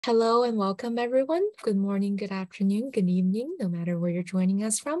Hello and welcome everyone. Good morning, good afternoon, good evening, no matter where you're joining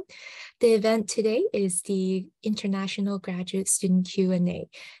us from. The event today is the International Graduate Student Q&A.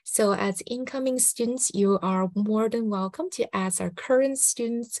 So as incoming students, you are more than welcome to ask our current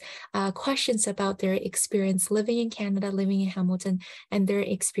students questions about their experience living in Canada, living in Hamilton, and their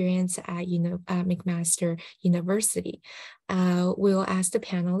experience at McMaster University. We'll ask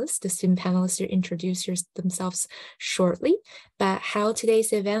the student panelists to introduce themselves shortly, but how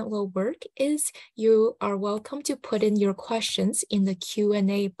today's event will work is you are welcome to put in your questions in the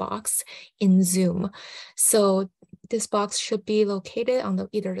Q&A box in Zoom. So this box should be located on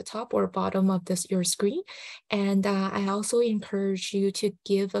either the top or bottom of your screen. And I also encourage you to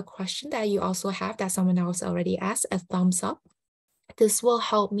give a question that you also have that someone else already asked a thumbs up. This will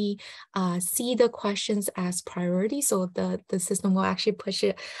help me see the questions as priority, so the system will actually push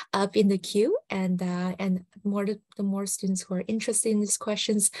it up in the queue, and the more students who are interested in these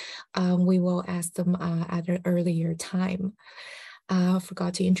questions, we will ask them at an earlier time. I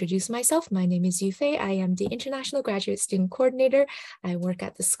forgot to introduce myself. My name is Yufei. I am the International Graduate Student Coordinator. I work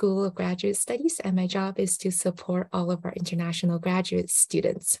at the School of Graduate Studies, and my job is to support all of our international graduate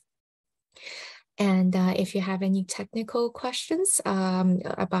students. And if you have any technical questions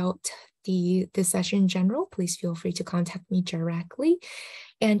about the session in general, please feel free to contact me directly.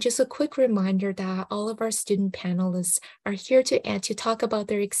 And just a quick reminder that all of our student panelists are here to talk about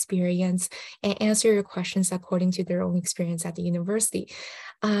their experience and answer your questions according to their own experience at the university.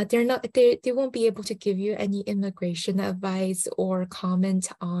 They won't be able to give you any immigration advice or comment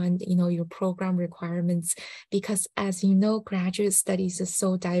on your program requirements, because as you know, graduate studies is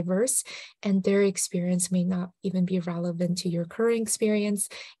so diverse and their experience may not even be relevant to your current experience,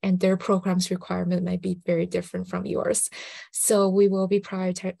 and their program's requirement might be very different from yours. So we will be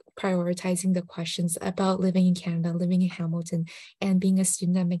prioritizing the questions about living in Canada, living in Hamilton, and being a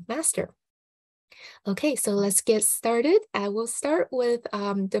student at McMaster. Okay, so let's get started. I will start with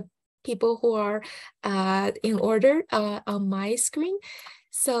the people who are in order on my screen.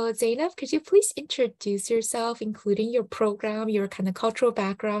 So Zainab, could you please introduce yourself, including your program, your kind of cultural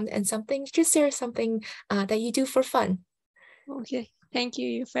background, and just share something that you do for fun. Okay, thank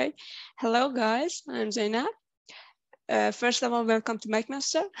you, Yufei. Hello, guys. I'm Zainab. First of all, welcome to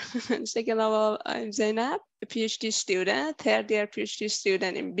McMaster. Second of all, I'm Zainab, a PhD student, third year PhD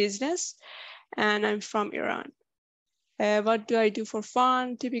student in business, and I'm from Iran. What do I do for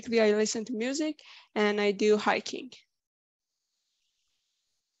fun? Typically, I listen to music and I do hiking.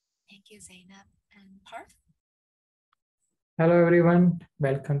 Thank you, Zainab. And Parth? Hello, everyone.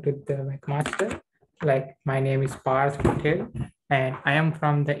 Welcome to the McMaster. My name is Parth Patel, and I am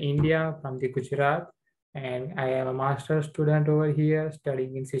from India, from the Gujarat. And I am a master's student over here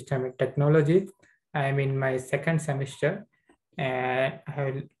studying in systemic technology. I am in my second semester.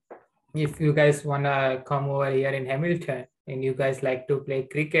 And if you guys want to come over here in Hamilton and you guys like to play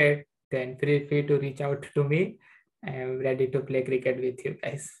cricket, then feel free to reach out to me. I am ready to play cricket with you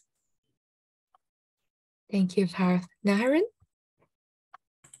guys. Thank you, Parth. Naharin?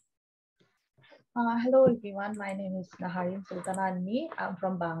 Hello, everyone. My name is Naharin Sultana Anmi. I'm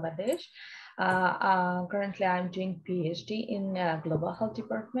from Bangladesh. Currently, I'm doing PhD in Global Health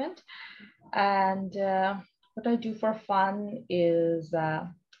Department. And what I do for fun is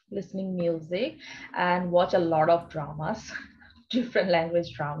listening music and watch a lot of dramas, different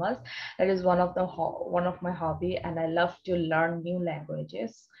language dramas. That is one of my hobby, and I love to learn new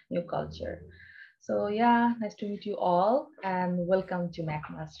languages, new culture. So yeah, nice to meet you all, and welcome to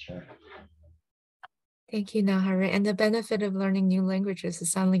McMaster. Thank you, Nahara. And the benefit of learning new languages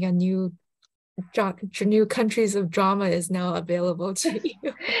is suddenly a new countries of drama is now available to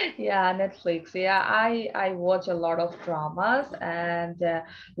you. Yeah, Netflix. Yeah, I watch a lot of dramas and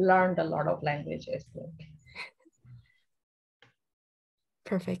learned a lot of languages.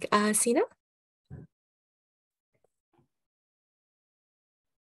 Perfect. Sina?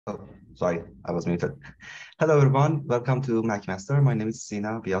 Oh, sorry, I was muted. Hello, everyone. Welcome to McMaster. My name is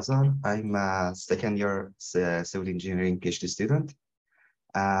Sina Biazar. I'm a second year civil engineering PhD student.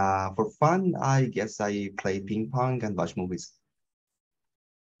 For fun, I guess I play ping pong and watch movies.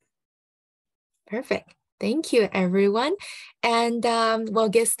 Perfect. Thank you, everyone. And we'll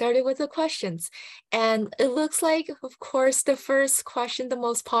get started with the questions. And it looks like, of course, the first question, the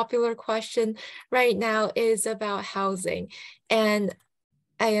most popular question right now is about housing. And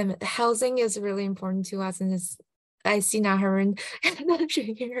housing is really important to us, and I see Naharin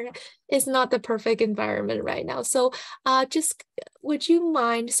is not the perfect environment right now. So just would you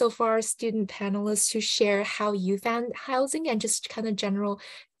mind, so far student panelists, to share how you found housing and just kind of general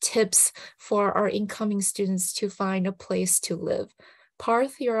tips for our incoming students to find a place to live?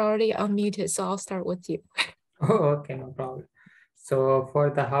 Parth, you're already unmuted, so I'll start with you. Oh, okay, no problem. So for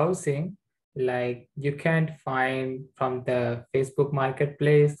the housing, like you can find from the Facebook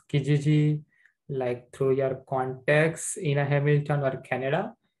Marketplace, Kijiji, like through your contacts in a Hamilton or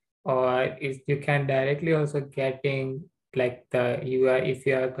Canada, or you can directly also getting like if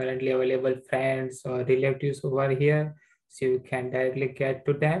you are currently available friends or relatives over here, so you can directly get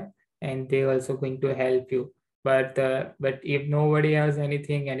to them and they also going to help you. But if nobody has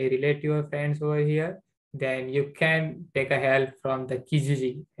anything, any relative or friends over here, then you can take a help from the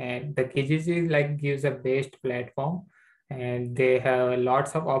Kijiji, and the Kijiji like gives a best platform and they have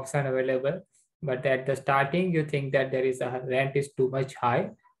lots of options available. But at the starting, you think that there is a rent is too much high,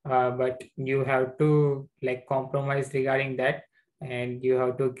 but you have to like compromise regarding that, and you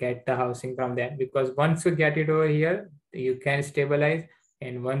have to get the housing from them, because once you get it over here, you can stabilize,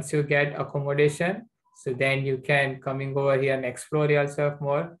 and once you get accommodation, so then you can coming over here and explore yourself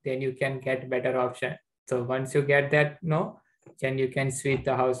more, then you can get better option. So once you get that, no, then you can switch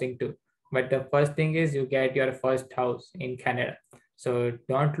the housing too. But the first thing is you get your first house in Canada. So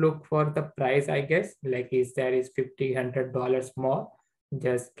don't look for the price, I guess, like is there is $50-$100 more.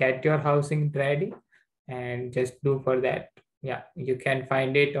 Just get your housing ready and just do for that. Yeah, you can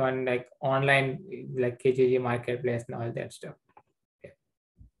find it on like online, like Kijiji Marketplace and all that stuff. Yeah.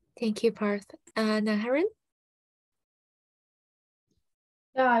 Thank you, Parth. Naharin?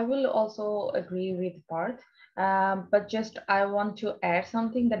 Yeah, I will also agree with Parth. But just I want to add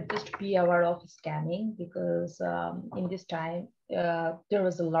something, that just be aware of scamming, because in this time there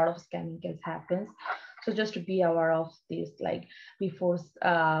was a lot of scamming that happens. So just to be aware of this, like before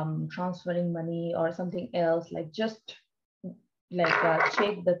transferring money or something else, like just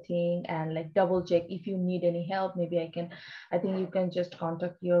check the thing and like double check. If you need any help, maybe I think you can just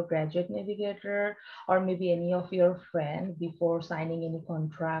contact your graduate navigator or maybe any of your friends before signing any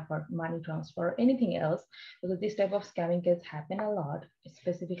contract or money transfer or anything else, because this type of scamming cases happen a lot,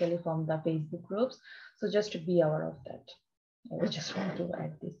 specifically from the Facebook groups. So just to be aware of that. I just want to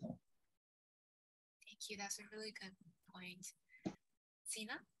add this one. Thank you. That's a really good point.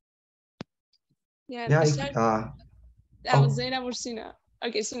 Sina? Yeah, Yeah, was Zainab or Sina?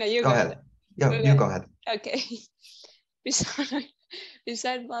 Okay, Sina, you go ahead. Yeah, you go ahead. Okay.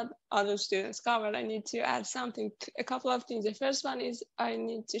 Besides what other students covered, I need to add something, a couple of things. The first one is I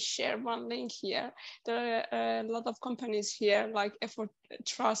need to share one link here. There are a lot of companies here like Effort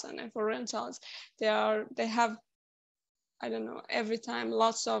Trust and Effort Rentals. They have, I don't know, every time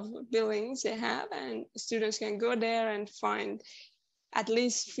lots of billings they have, and students can go there and find, at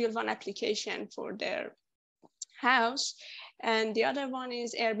least fill one application for their house. And the other one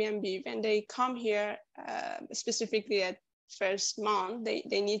is Airbnb. When they come here, specifically at first month,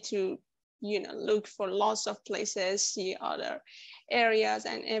 they need to, look for lots of places, see other areas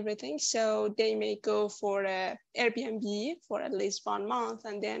and everything. So they may go for a Airbnb for at least 1 month,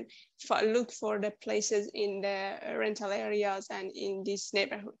 and then look for the places in the rental areas and in this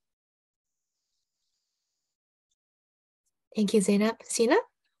neighborhood. Thank you, Zainab. Sina?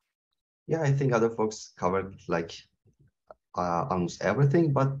 Yeah, I think other folks covered like almost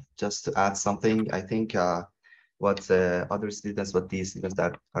everything, but just to add something, I think what these students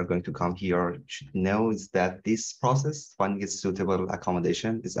that are going to come here should know is that this process, finding a suitable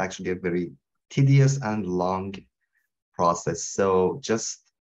accommodation, is actually a very tedious and long process. So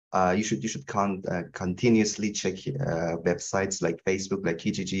just you should continuously check websites like Facebook, like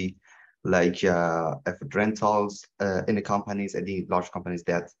Kijiji, like Effort Rentals, any companies, any large companies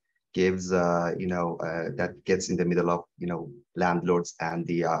that gives that gets in the middle of landlords and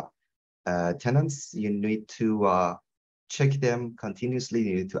the tenants. You need to check them continuously.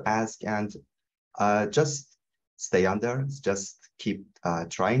 You need to ask, and just stay on there. Just keep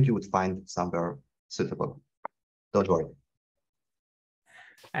trying. You would find somewhere suitable. Don't worry.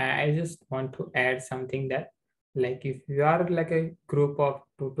 I just want to add something that, like, if you are like a group of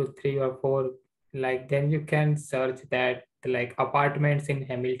 2 to 3 or 4, like, then you can search that like apartments in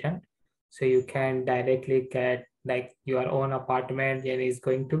Hamilton. So you can directly get like your own apartment, and it's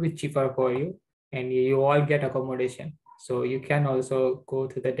going to be cheaper for you, and you all get accommodation. So you can also go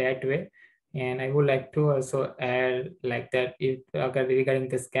to that way. And I would like to also add like that, if regarding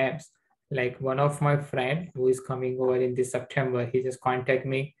the scams, like one of my friend who is coming over in this September, he just contacted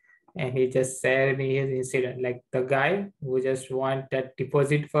me and he just shared me his incident. Like the guy who just want that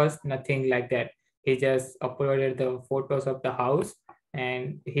deposit first, nothing like that. He just uploaded the photos of the house,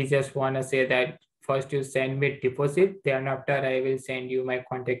 and he just want to say that first you send me deposit, then after I will send you my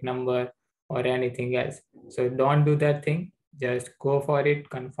contact number or anything else. So don't do that thing. Just go for it,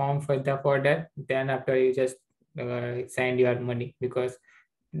 confirm for that. Then after you just send your money, because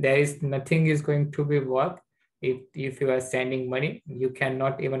there is nothing is going to be work. If you are sending money, you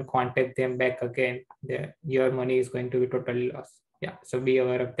cannot even contact them back again. Your money is going to be totally lost. Yeah, so be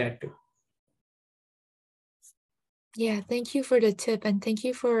aware of that too. Yeah, thank you for the tip, and thank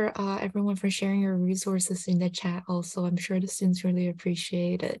you for everyone for sharing your resources in the chat also. I'm sure the students really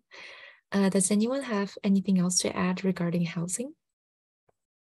appreciate it. Does anyone have anything else to add regarding housing?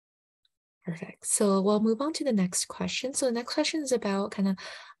 Perfect. So we'll move on to the next question. So the next question is about kind of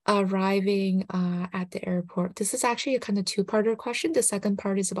arriving at the airport. This is actually a kind of two-parter question. The second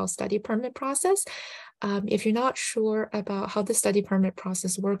part is about study permit process. If you're not sure about how the study permit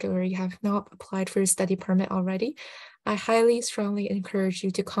process works, or you have not applied for a study permit already, I highly strongly encourage you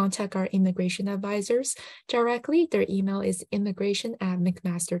to contact our immigration advisors directly. Their email is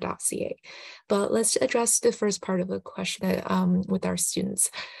immigration@mcmaster.ca. But let's address the first part of the question with our students.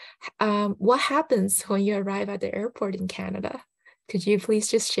 What happens when you arrive at the airport in Canada? Could you please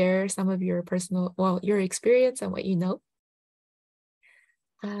just share some of your your experience and what you know?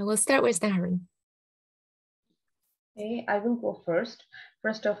 We'll start with Naharun. Okay, I will go first.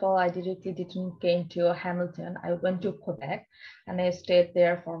 First of all, I directly didn't came to Hamilton. I went to Quebec and I stayed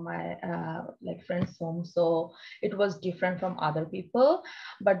there for my friend's home. So it was different from other people.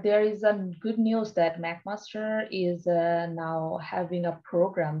 But there is a good news that McMaster is now having a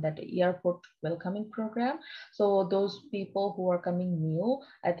program, that airport welcoming program. So those people who are coming new,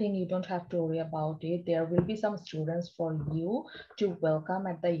 I think you don't have to worry about it. There will be some students for you to welcome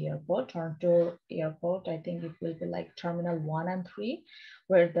at the airport, Toronto Airport. I think it will be like Terminal 1 and 3,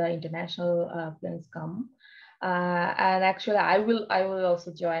 where the international planes come. And actually, I will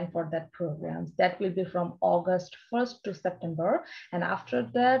also join for that program. That will be from August 1st to September. And after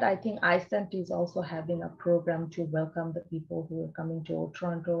that, I think Iceland is also having a program to welcome the people who are coming to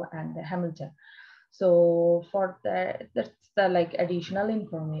Toronto and Hamilton. So for that, that's the like additional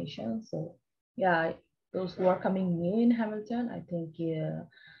information. So yeah, those who are coming new in Hamilton, I think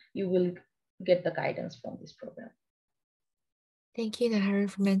you will get the guidance from this program. Thank you, Naharun,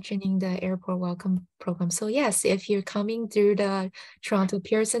 for mentioning the airport welcome program. So yes, if you're coming through the Toronto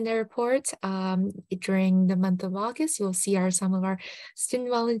Pearson Airport during the month of August, you'll see some of our student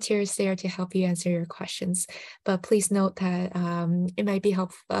volunteers there to help you answer your questions. But please note that it might be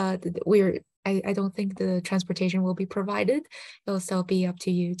helpful. I don't think the transportation will be provided. It'll still be up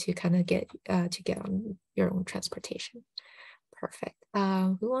to you to kind of get on your own transportation. Perfect.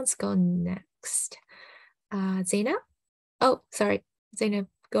 Who wants to go next? Zainab? Oh, sorry, Zainab,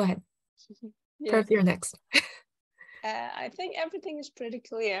 go ahead. Yeah. Perf, you're next. I think everything is pretty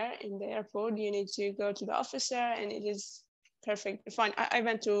clear in the airport. You need to go to the officer and it is perfect. Fine. I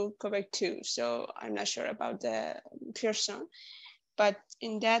went to Quebec too, so I'm not sure about the Pearson. But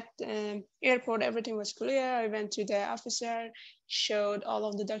in that airport, everything was clear. I went to the officer, showed all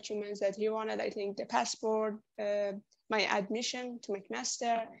of the documents that he wanted. I think the passport, my admission to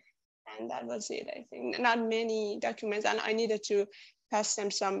McMaster, and that was it. I think not many documents, and I needed to pass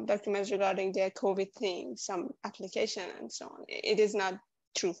them some documents regarding the COVID thing, some application and so on. It is not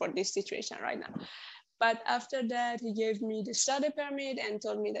true for this situation right now. But after that, he gave me the study permit and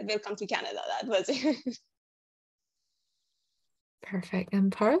told me that welcome to Canada. That was it. Perfect.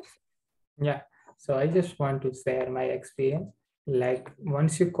 And Parth? Yeah, so I just want to share my experience. Like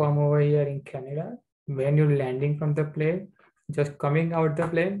once you come over here in Canada, when you're landing from the plane, just coming out the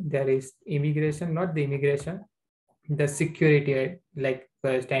plane, there is immigration, not the immigration, the security, like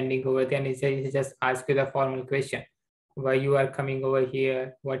standing over there, and he just ask you the formal question, why you are coming over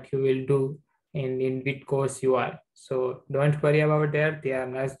here, what you will do, and in which course you are. So don't worry about that. They are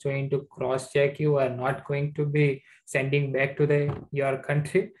not going to cross check you, are not going to be sending back to your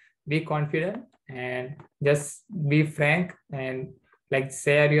country. Be confident and just be frank and like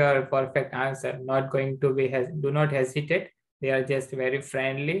share your perfect answer. Not going to be do not hesitate. They are just very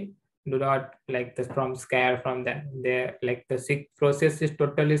friendly. Do not like from scare from them. They like the sick process is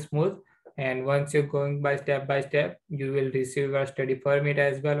totally smooth. And once you're going by step, you will receive your study permit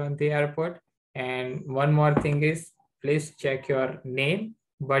as well on the airport. And one more thing is, please check your name,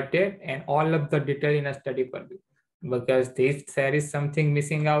 birth date, and all of the detail in a study permit. Because if there is something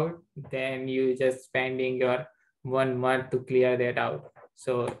missing out, then you just spending your 1 month to clear that out.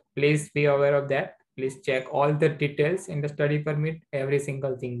 So please be aware of that. Please check all the details in the study permit, every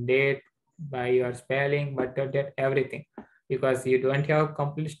single thing, date, by your spelling, birth date, everything. Because you don't have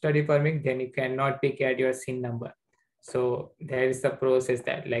complete study permit, then you cannot pick at your SIN number. So there is a process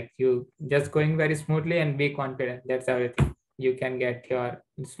that like you just going very smoothly and be confident. That's everything. You can get your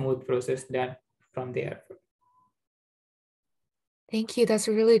smooth process done from the airport. Thank you. That's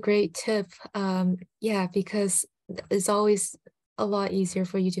a really great tip. Yeah, because it's always a lot easier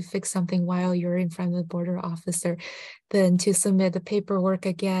for you to fix something while you're in front of the border officer than to submit the paperwork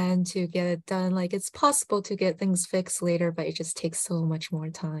again to get it done. Like, it's possible to get things fixed later, but it just takes so much more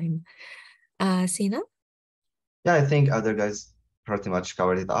time. Sina? Yeah, I think other guys pretty much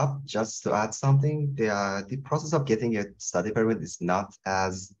covered it up. Just to add something, the process of getting a study permit is not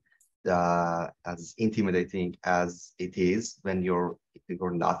as intimidating as it is when you're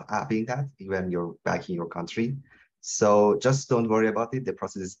not having that, when you're back in your country. So just don't worry about it. The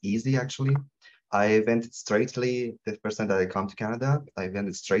process is easy, actually. I went straightly, the first time that I come to Canada, I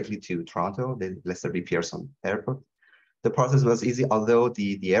went straightly to Toronto, the Lester B. Pearson Airport. The process was easy, although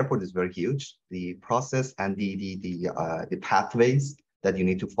the airport is very huge. The process and the pathways that you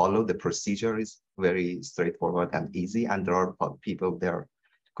need to follow, the procedure is very straightforward and easy, and there are people there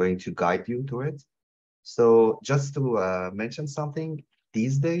going to guide you to it. So just to mention something,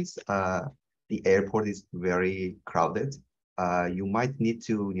 these days the airport is very crowded. You might need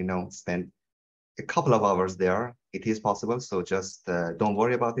to, spend a couple of hours there. It is possible, so just don't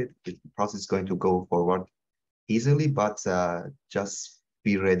worry about it. The process is going to go forward easily, but just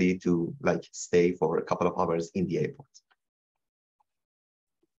be ready to stay for a couple of hours in the airport.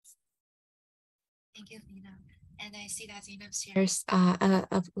 Thank you, Lina. And I see that Zainab shares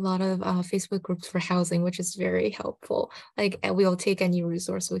a lot of Facebook groups for housing, which is very helpful. Like, we'll take any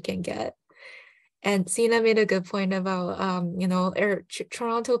resource we can get. And Sina made a good point about,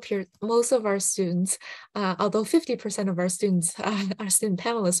 Toronto peers, most of our students, although 50% of our students are student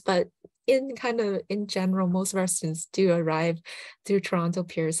panelists, but in general, most of our students do arrive through Toronto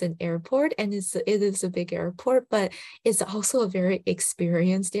Pearson Airport, and it is a big airport, but it's also a very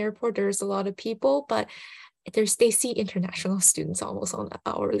experienced airport. There's a lot of people, but they see international students almost on an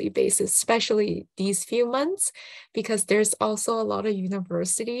hourly basis, especially these few months, because there's also a lot of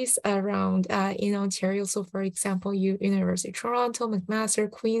universities around in Ontario. So for example, University of Toronto, McMaster,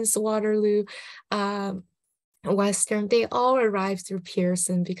 Queen's, Waterloo, Western, they all arrive through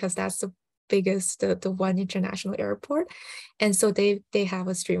Pearson because that's the biggest, the one international airport. And so they have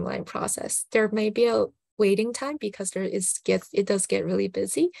a streamlined process. There may be a waiting time because it does get really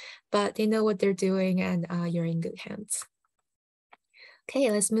busy, but they know what they're doing, and you're in good hands. Okay,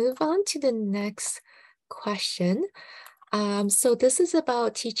 let's move on to the next question. So this is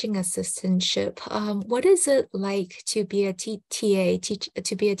about teaching assistantship. What is it like to be a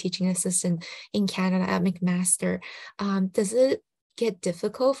to be a teaching assistant in Canada at McMaster? Does it get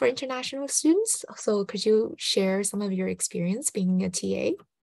difficult for international students? So could you share some of your experience being a TA?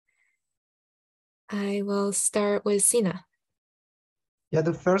 I will start with Sina. Yeah,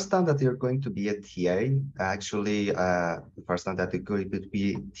 the first time that you're going to be a TA, actually, the first time that you're going to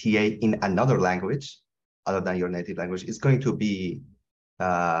be TA in another language other than your native language, is going to be,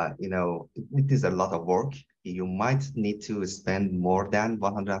 it is a lot of work. You might need to spend more than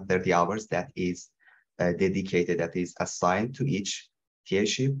 130 hours that is dedicated, that is assigned to each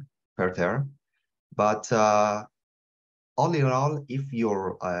TA-ship per term. But all in all, if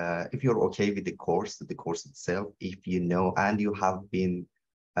you're okay with the course itself, if you know and you have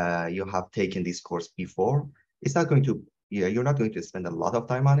taken this course before, you're not going to spend a lot of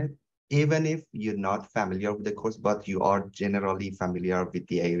time on it. Even if you're not familiar with the course, but you are generally familiar with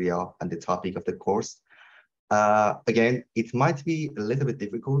the area and the topic of the course. Again, it might be a little bit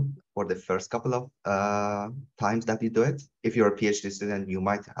difficult for the first couple of times that you do it. If you're a PhD student, you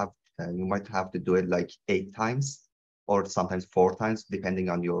might have to do it like 8 times or sometimes 4 times, depending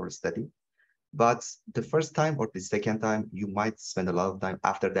on your study. But the first time or the second time, you might spend a lot of time.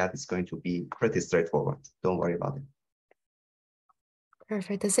 After that, it's going to be pretty straightforward. Don't worry about it.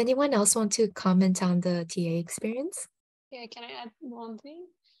 Perfect. Does anyone else want to comment on the TA experience? Yeah, can I add one thing?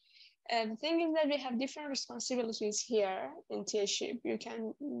 The thing is that we have different responsibilities here in TA-ship. You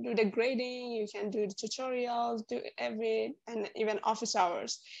can do the grading, you can do the tutorials, and even office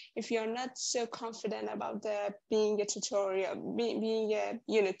hours. If you're not so confident about being a tutorial,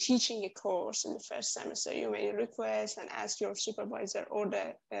 teaching a course in the first semester, you may request and ask your supervisor or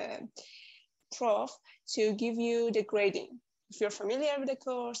the prof to give you the grading. If you're familiar with the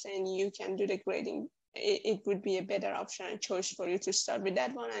course and you can do the grading, it would be a better option and choice for you to start with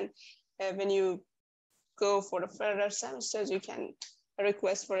that one. And when you go for the further semesters, you can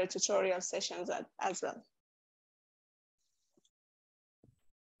request for a tutorial sessions as well.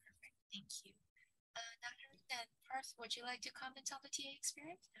 Thank you. Naharin and Parth, would you like to comment on the TA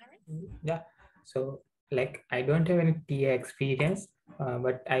experience? Naharin? Yeah, so I don't have any TA experience,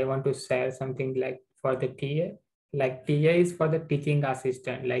 but I want to share something for the TA. TA is for the teaching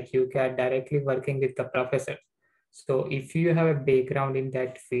assistant, you can directly working with the professor. So if you have a background in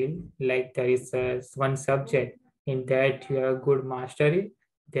that field, like there is one subject in that you have good mastery,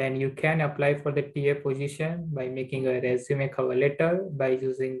 then you can apply for the TA position by making a resume cover letter by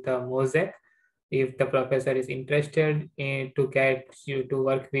using the Mosaic. If the professor is interested in to get you to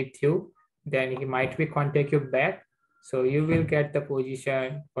work with you, then he might be contact you back. So you will get the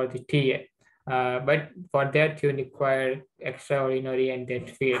position for the TA. But for that, you require extraordinary in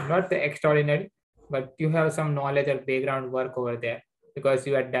that field, not the extraordinary, but you have some knowledge or background work over there because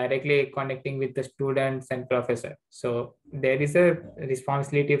you are directly connecting with the students and professor. So there is a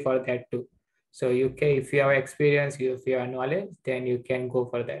responsibility for that too. So you can, if you have experience, if you have knowledge, then you can go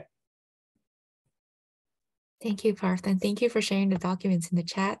for that. Thank you, Parth, and thank you for sharing the documents in the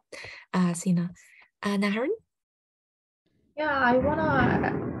chat, Sina. Naharin? Yeah,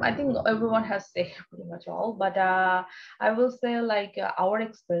 I think everyone has said pretty much all, but I will say like our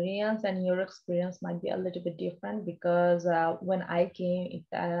experience and your experience might be a little bit different because when I came,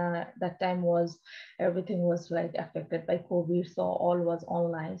 that time was, everything was like affected by COVID. So all was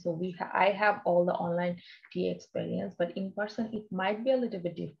online. So I have all the online TA experience, but in person, it might be a little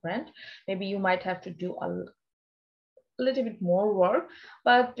bit different. Maybe you might have to do a little bit more work,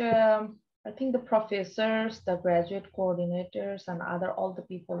 but I think the professors, the graduate coordinators, and all the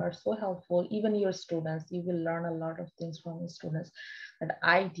people are so helpful. Even your students, you will learn a lot of things from your students that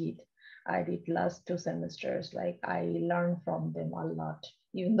I did last 2 semesters. Like I learned from them a lot,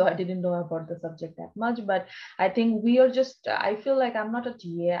 even though I didn't know about the subject that much. But I think we are just, I feel like I'm not a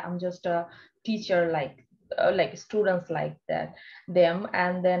TA, I'm just a teacher, like students like them.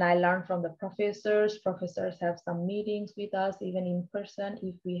 And then I learned from the professors have some meetings with us even in person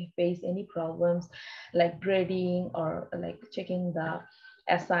if we face any problems like grading or like checking the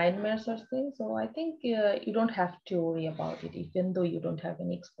assignments or things. So I think you don't have to worry about it even though you don't have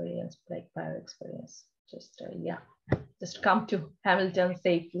any experience, like prior experience. Just just come to Hamilton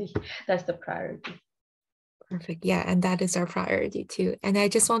safely. That's the priority. Perfect. Yeah, and that is our priority too. And I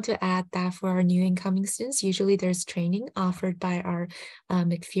just want to add that for our new incoming students, usually there's training offered by our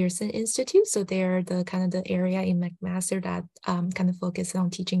McPherson Institute. So they're the kind of the area in McMaster that kind of focuses on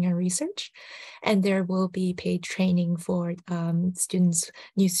teaching and research. And there will be paid training for students,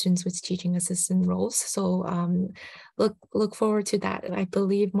 new students with teaching assistant roles. So look forward to that. I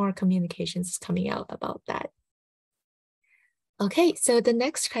believe more communications is coming out about that. Okay, so the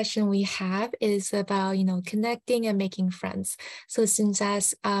next question we have is about, connecting and making friends. So students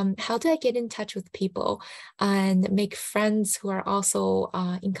ask, how do I get in touch with people and make friends who are also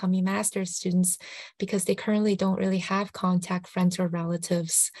incoming master's students because they currently don't really have contact friends or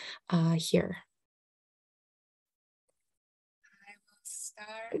relatives here? I will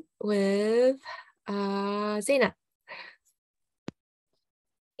start with Zaina.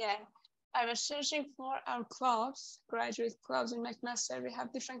 Yeah. I was searching for our clubs, graduate clubs in McMaster. We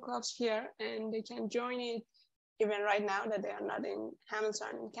have different clubs here and they can join it even right now that they are not in Hamilton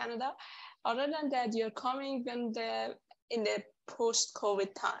in Canada. Other than that, you're coming in the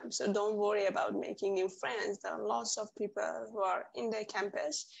post-COVID time. So don't worry about making new friends. There are lots of people who are in the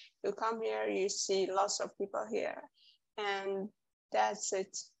campus. You come here, you see lots of people here. And that's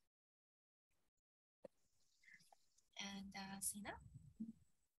it. And Sina?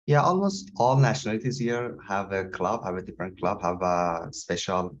 Yeah, almost all nationalities here have a different club, have a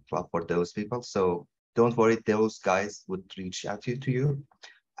special club for those people. So don't worry, those guys would reach out to you.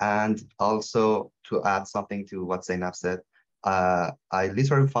 And also to add something to what Zainab said, I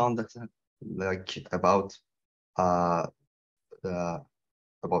literally found that like about 20%,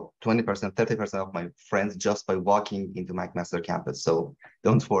 30% of my friends just by walking into McMaster campus. So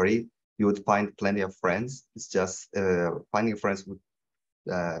don't worry, you would find plenty of friends. It's just finding friends would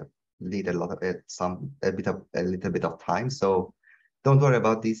need a little bit of time. So don't worry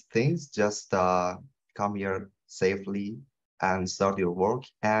about these things. Just come here safely and start your work.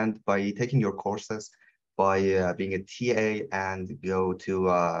 And by taking your courses, by being a TA and go to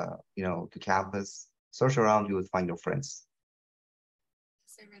to campus, search around, you will find your friends.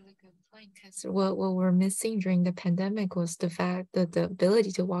 That's a really good point because what we're missing during the pandemic was the fact that the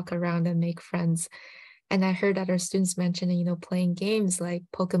ability to walk around and make friends. And I heard other students mentioning, playing games like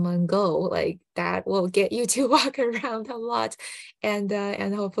Pokemon Go, like that will get you to walk around a lot and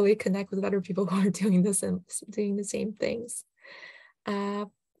hopefully connect with other people who are doing the same things.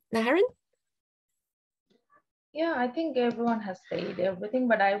 Naharin? Yeah, I think everyone has said everything,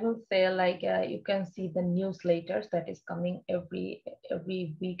 but I will say like you can see the newsletters that is coming every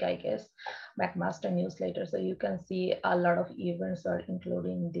week, I guess, McMaster newsletter. So you can see a lot of events are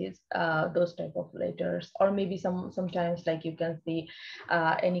including these those type of letters, or maybe sometimes like you can see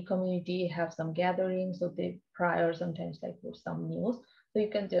any community have some gatherings, so they prior sometimes like put some news, so you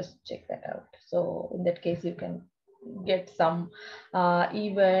can just check that out. So in that case, you can get some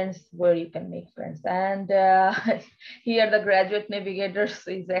events where you can make friends. And here the Graduate Navigators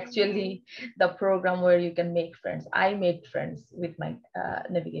is actually the program where you can make friends. I made friends with my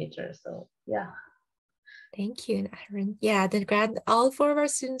navigator. So yeah. Thank you, Nahrin. Yeah, all 4 of our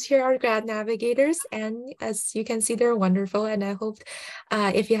students here are grad navigators, and as you can see, they're wonderful. And I hope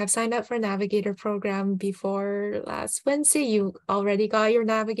if you have signed up for a navigator program before last Wednesday, you already got your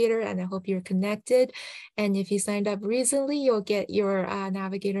navigator, and I hope you're connected. And if you signed up recently, you'll get your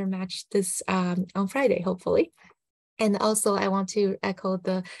navigator match this on Friday, hopefully. And also, I want to echo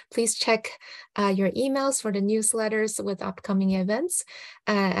please check your emails for the newsletters with upcoming events.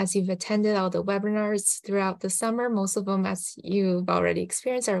 As you've attended all the webinars throughout the summer, most of them, as you've already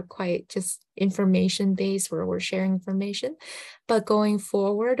experienced, are quite just information-based where we're sharing information. But going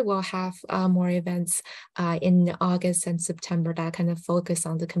forward, we'll have more events in August and September that kind of focus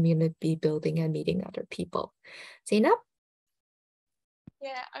on the community building and meeting other people. Zainab?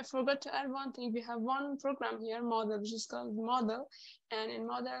 Yeah, I forgot to add one thing. We have one program here, Model, which is called Model. And in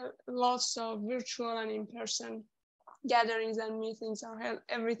Model, lots of virtual and in-person gatherings and meetings are held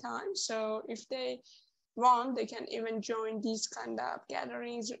every time. So if they want, they can even join these kind of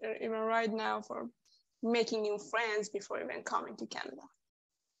gatherings even right now for making new friends before even coming to Canada.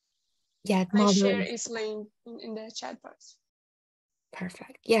 Yeah, I share its link in the chat box.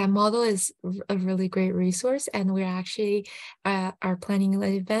 Perfect. Yeah, Model is a really great resource, and we're actually are planning an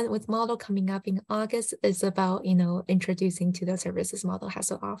event with Model coming up in August. It's about, introducing to the services Model has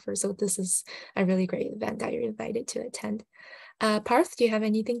to offer. So this is a really great event that you're invited to attend. Parth, do you have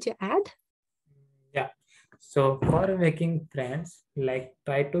anything to add? Yeah. So for making friends, like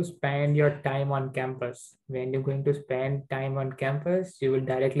try to spend your time on campus. When you're going to spend time on campus, you will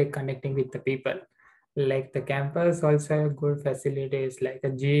directly connecting with the people. Like the campus also have good facilities like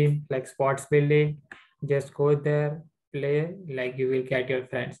a gym, like sports building. Just go there, play, like you will get your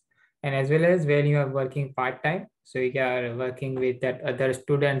friends. And as well as when you are working part-time, so you are working with that other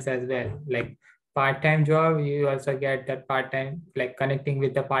students as well. Like part-time job, you also get that part-time, like connecting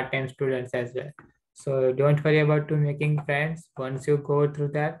with the part-time students as well. So don't worry about to making friends. Once you go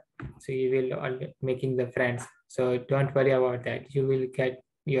through that, so you will making the friends. So don't worry about that. You will get,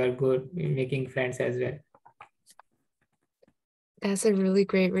 you are good making friends as well. That's a really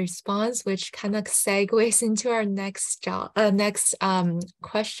great response, which kind of segues into our next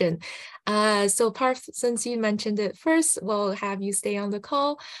question. So Parth, since you mentioned it first, we'll have you stay on the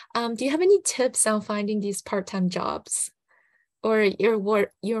call. Do you have any tips on finding these part-time jobs? Or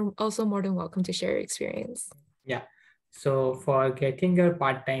you're also more than welcome to share your experience. Yeah. So for getting your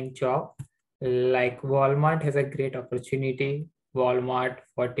part-time job, like Walmart has a great opportunity. Walmart,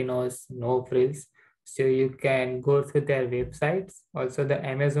 Fortinos, No Frills. So you can go through their websites, also the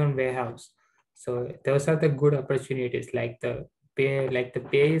Amazon warehouse. So those are the good opportunities. Like the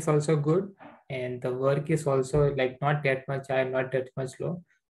pay is also good, and the work is also like not that much high, not that much low,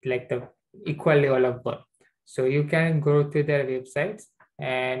 like the equal level of work. So you can go to their websites.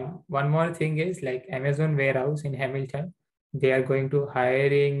 And one more thing is like Amazon warehouse in Hamilton, they are going to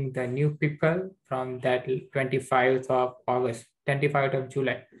hiring the new people from that 25th of August, 25th of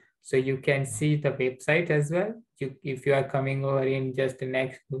July. So you can see the website as well. If you are coming over in just the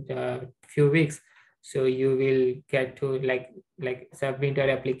next few weeks, so you will get to like submit your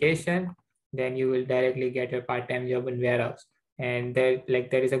application, then you will directly get a part-time job in warehouse. And there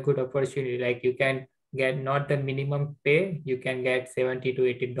is a good opportunity. Like you can get not the minimum pay, you can get $70 to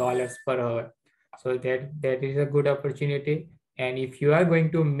 $80 per hour. So that is a good opportunity. And if you are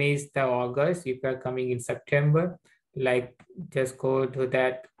going to miss the August, if you are coming in September, like just go to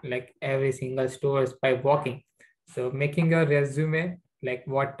that like every single stores by walking. So making your resume, like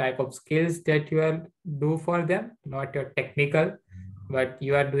what type of skills that you are do for them, not your technical, but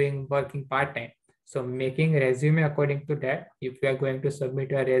you are doing working part-time. So making resume according to that. If you are going to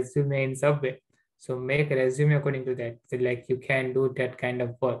submit a resume in Subway, so make a resume according to that. So like you can do that kind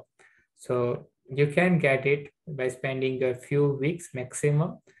of work. So you can get it by spending a few weeks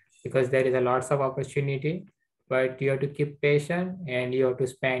maximum, because there is a lots of opportunity, but you have to keep patient and you have to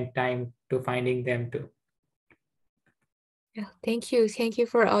spend time to finding them too. Yeah, thank you. Thank you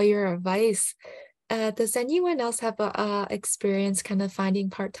for all your advice. does anyone else have a experience kind of finding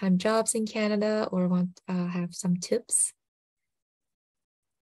part-time jobs in Canada or want have some tips?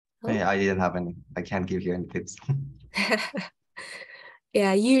 Oh. I didn't have any. I can't give you any tips.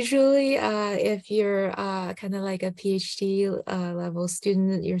 Yeah, usually if you're kind of like a PhD level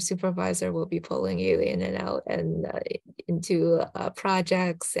student, your supervisor will be pulling you in and out and into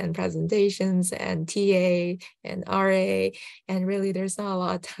projects and presentations and TA and RA, and really there's not a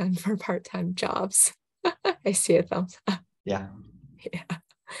lot of time for part-time jobs. I see a thumbs up. Yeah. Yeah.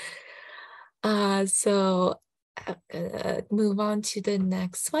 So I'm gonna move on to the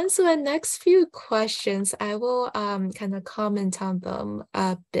next one. So the next few questions, I will kind of comment on them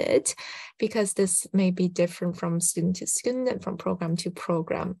a bit because this may be different from student to student and from program to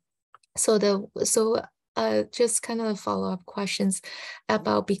program. So just kind of follow-up questions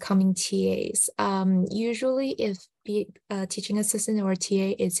about becoming TAs. Usually if teaching assistant or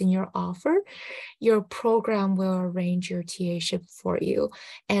TA is in your offer, your program will arrange your TA-ship for you,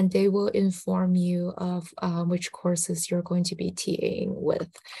 and they will inform you of which courses you're going to be TAing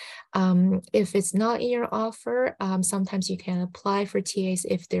with. If it's not in your offer, sometimes you can apply for TAs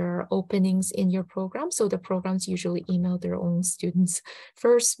if there are openings in your program. So the programs usually email their own students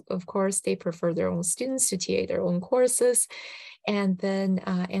first. Of course, they prefer their own students to TA their own courses. And then,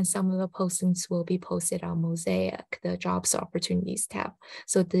 and some of the postings will be posted on Mosaic, the jobs opportunities tab.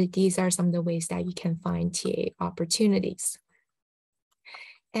 So these are some of the ways that you can find TA opportunities.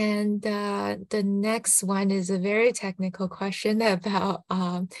 And the next one is a very technical question about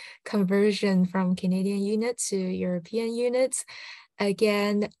conversion from Canadian units to European units.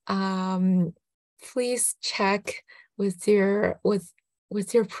 Again, please check with your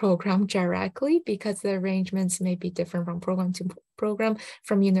program directly because the arrangements may be different from program to program,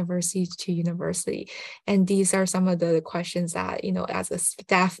 from university to university. And these are some of the questions that, you know, as a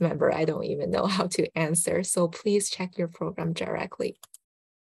staff member, I don't even know how to answer. So please check your program directly.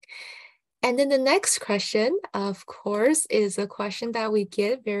 And then the next question, of course, is a question that we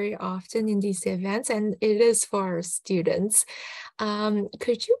get very often in these events, and it is for our students.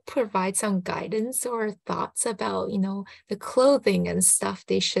 Could you provide some guidance or thoughts about, you know, the clothing and stuff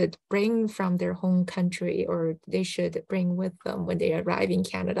they should bring from their home country or they should bring with them when they arrive in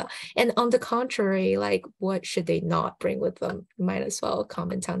Canada? And on the contrary, like what should they not bring with them? You might as well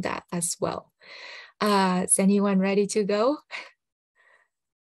comment on that as well. Is anyone ready to go?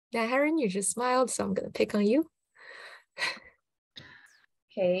 Naharin, you just smiled, so I'm going to pick on you.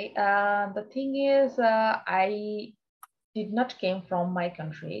 Okay, the thing is, I did not came from my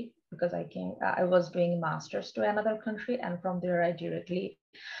country because I was doing master's to another country, and from there I directly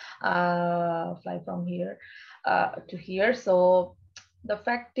fly from here to here. So the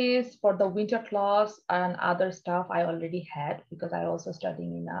fact is, for the winter class and other stuff, I already had because I also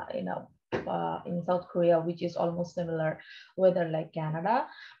studying in South Korea, which is almost similar weather like Canada.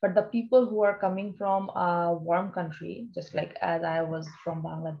 But the people who are coming from a warm country, just like as I was from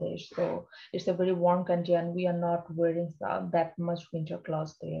Bangladesh, so it's a very warm country and we are not wearing that much winter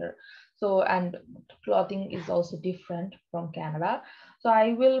clothes there. So, and clothing is also different from Canada. So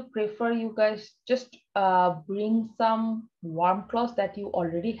I will prefer you guys just bring some warm clothes that you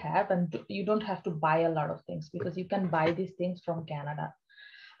already have, and you don't have to buy a lot of things because you can buy these things from Canada.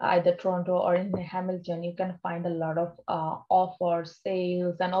 Either Toronto or in Hamilton, you can find a lot of offers,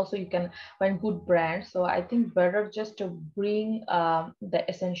 sales, and also you can find good brands. So I think better just to bring the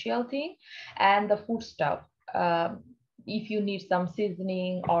essential thing and the food stuff. If you need some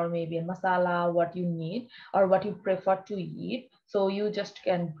seasoning or maybe a masala, what you need or what you prefer to eat, so you just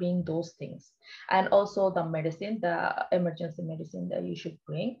can bring those things. And also the medicine, the emergency medicine that you should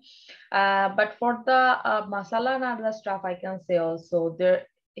bring. But for the masala and other stuff, I can say also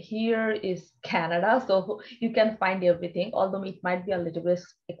here is Canada, so you can find everything, although it might be a little bit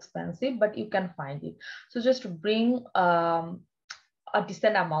expensive, but you can find it. So just bring a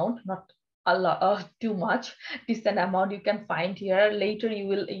decent amount, not a lot, too much, decent amount you can find here. Later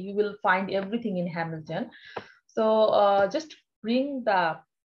you will find everything in Hamilton. So just bring the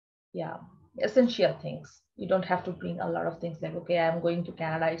essential things. You don't have to bring a lot of things like, okay, I'm going to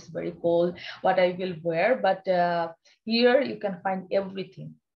Canada, it's very cold, what I will wear. But here you can find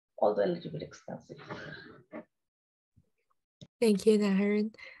everything, although a little bit expensive. Thank you,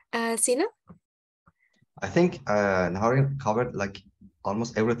 Naharin. Sina? I think Naharin covered like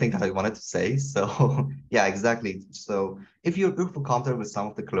almost everything that I wanted to say. So yeah, exactly. So if you're comfortable with some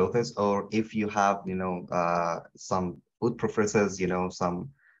of the clothes, or if you have, you know, some food preferences, you know,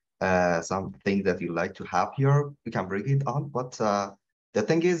 some things that you like to have here, you can bring it on. But the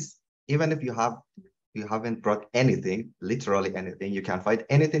thing is, even if you haven't brought anything, literally anything, you can find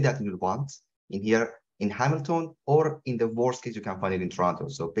anything that you want. in here in Hamilton, or in the worst case, you can find it in Toronto.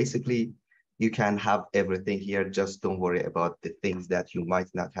 So basically, you can have everything here. Just don't worry about the things that you might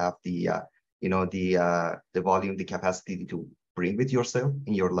not have the the volume, the capacity to bring with yourself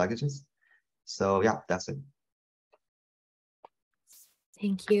in your luggages. So yeah, that's it.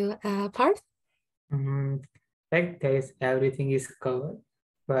 Thank you. Parth? Like everything is covered,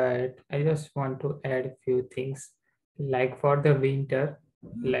 but I just want to add a few things. Like for the winter,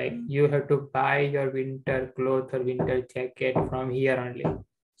 like you have to buy your winter clothes or winter jacket from here only.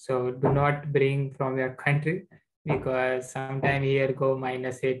 So do not bring from your country, because sometime here go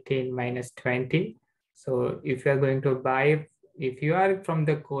 -18, -20. So if you are going to buy, if you are from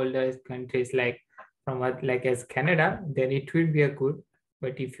the colder countries like like as Canada, then it will be a good.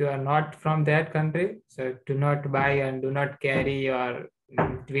 But if you are not from that country, so do not buy and do not carry your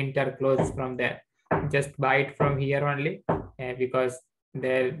winter clothes from there. Just buy it from here only, because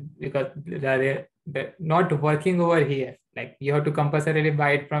they're not working over here. Like you have to compulsorily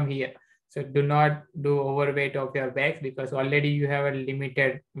buy it from here. So do not do overweight of your bags, because already you have a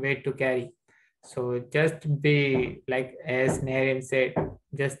limited weight to carry. So just be like as Naren said,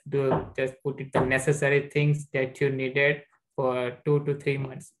 just put it the necessary things that you needed for 2 to 3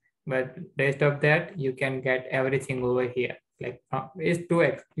 months, but rest of that you can get everything over here. Like it's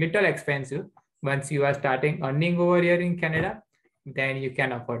little expensive. Once you are starting earning over here in Canada, then you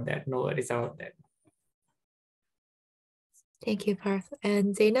can afford that. No worries about that. Thank you, Parth.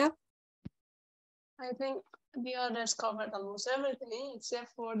 And Zainab? I think the others covered almost everything except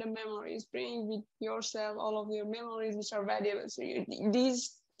for the memories. Bring with yourself all of your memories which are valuable. So these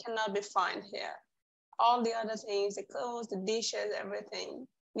cannot be found here. All the other things, the clothes, the dishes, everything,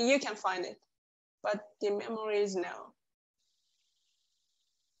 you can find it, but the memories, no.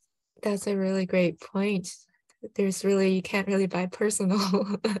 That's a really great point. You can't really buy personal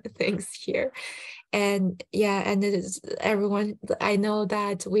things here. And yeah, and it is everyone, I know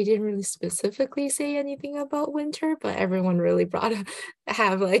that we didn't really specifically say anything about winter, but everyone really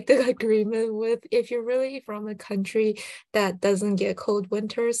have like the agreement with, if you're really from a country that doesn't get cold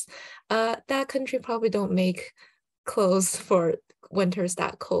winters, that country probably don't make clothes for winters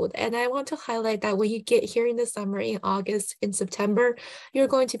that cold. And I want to highlight that when you get here in the summer, in August, in September, you're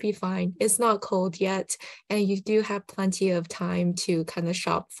going to be fine. It's not cold yet, and you do have plenty of time to kind of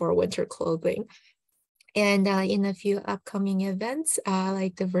shop for winter clothing. And in a few upcoming events,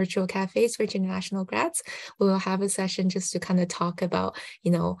 like the virtual cafes for international grads, we will have a session just to kind of talk about,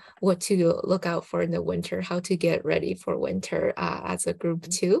 what to look out for in the winter, how to get ready for winter as a group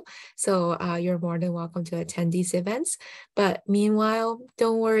too. So you're more than welcome to attend these events. But meanwhile,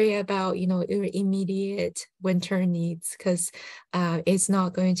 don't worry about, your immediate winter needs, because it's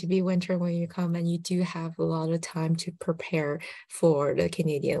not going to be winter when you come, and you do have a lot of time to prepare for the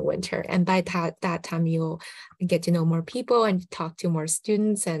Canadian winter. And by that time, you'll get to know more people and talk to more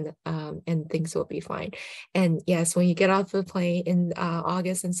students, and things will be fine. And yes, when you get off the plane in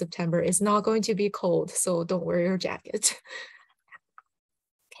August and September, it's not going to be cold, so don't wear your jacket.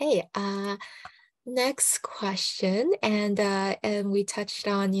 Okay, next question, and we touched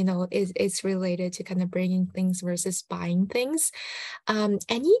on, it's related to kind of bringing things versus buying things.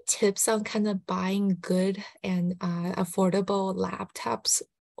 Any tips on kind of buying good and affordable laptops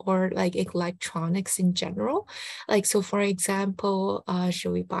or like electronics in general? Like, so for example,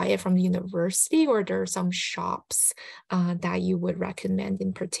 should we buy it from the university, or there are some shops that you would recommend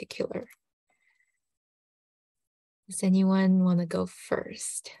in particular? Does anyone want to go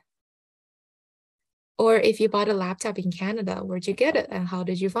first? Or if you bought a laptop in Canada, where'd you get it and how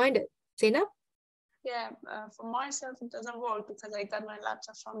did you find it? Zainab? Yeah, for myself, it doesn't work because I got my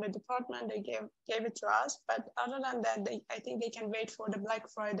laptop from the department. They gave it to us. But other than that, I think they can wait for the Black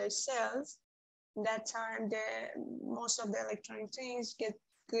Friday sales. That time, most of the electronic things get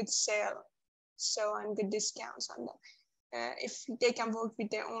good sale, and good discounts on them. If they can work with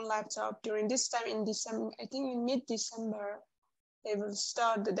their own laptop during this time in December, I think in mid-December, they will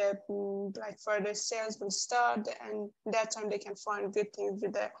start, the Black Friday sales will start, and that time they can find good things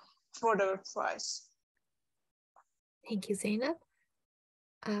with the affordable price. Thank you, Zainab.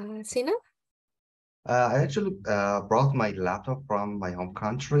 Sina? I actually brought my laptop from my home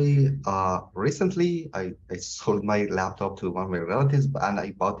country. Recently, I sold my laptop to one of my relatives, and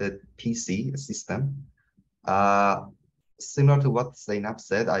I bought a PC system. Similar to what Zainab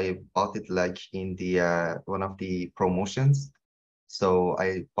said, I bought it like in the one of the promotions. So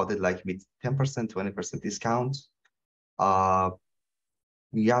I bought it like with 10%, 20% discount.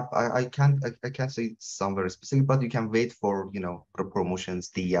 Yeah, I can't say some very specific, but you can wait for promotions,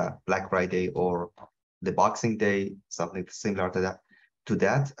 the Black Friday or the Boxing Day, something similar to that. to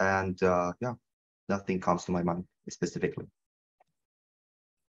that, and yeah, nothing comes to my mind specifically.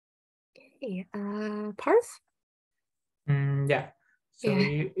 Okay, Parth? Yeah. So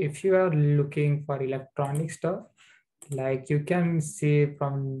Yeah. if you are looking for electronic stuff, like you can see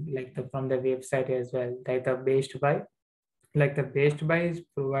from from the website as well, like the Best Buy. Like the Best Buy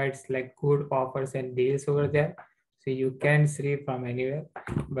provides like good offers and deals over there. So you can see from anywhere.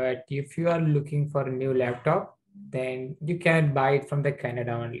 But if you are looking for a new laptop, then you can buy it from the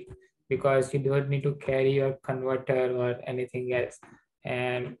Canada only, because you don't need to carry your converter or anything else.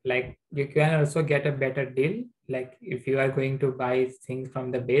 And like you can also get a better deal. Like if you are going to buy things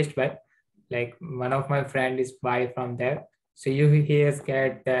from the Best Buy, like one of my friend is buy from there. So he has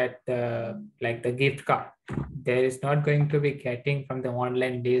get that like the gift card. There is not going to be getting from the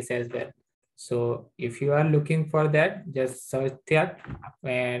online deals as well. So if you are looking for that, just search that.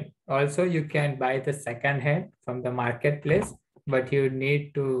 And also you can buy the second hand from the marketplace, but you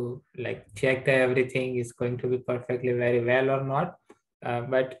need to like check that everything is going to be perfectly very well or not.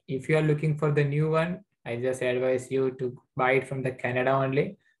 But if you are looking for the new one, I just advise you to buy it from the Canada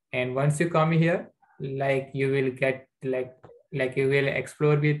only. And once you come here, like you will get like you will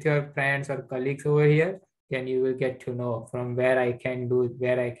explore with your friends or colleagues over here, then you will get to know from where I can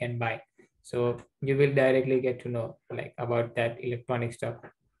buy. So you will directly get to know like about that electronic stuff.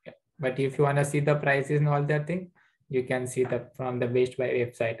 Yeah. But if you want to see the prices and all that thing, you can see that from the Best Buy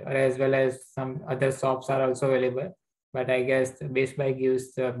website, or as well as some other shops are also available. But I guess Best Buy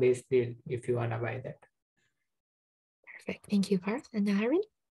gives the best deal if you want to buy that. Perfect. Thank you, Parth. And Irene?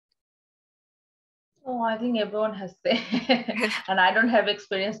 Oh, I think everyone has said, and I don't have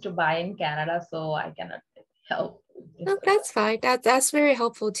experience to buy in Canada, so I cannot help. No, that's fine. That's very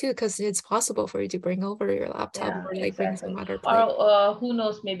helpful too, because it's possible for you to bring over your laptop or like bring some other plate. Or who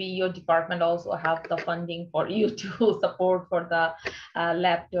knows, maybe your department also have the funding for you to support for the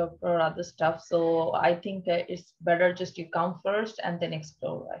laptop or other stuff. So I think it's better just you come first and then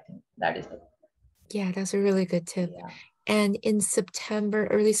explore. I think that is it. Yeah, that's a really good tip. Yeah. And in September,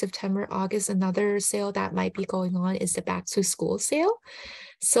 early September, August, another sale that might be going on is the back to school sale.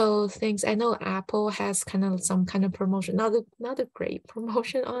 So things, I know Apple has kind of some kind of promotion, not a great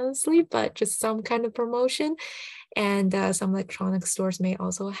promotion, honestly, but just some kind of promotion. And some electronic stores may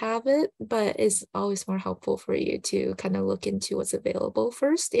also have it, but it's always more helpful for you to kind of look into what's available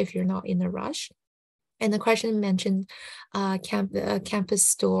first if you're not in a rush. And the question mentioned campus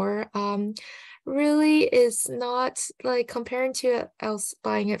store. Really is not like comparing to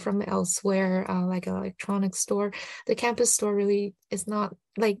buying it from elsewhere, like an electronics store. The campus store really is not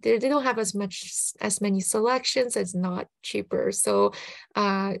like they don't have as many selections. It's not cheaper, so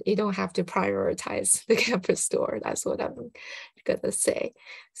you don't have to prioritize the campus store. That's what I'm gonna say.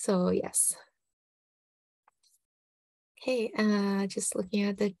 So yes. Okay, just looking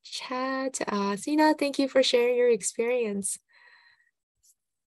at the chat. Sina, thank you for sharing your experience.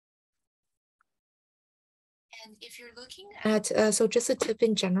 And if you're looking at, so just a tip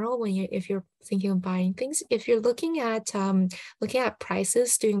in general, if you're thinking of buying things, if you're looking at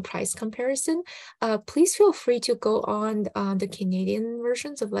prices, doing price comparison, please feel free to go on the Canadian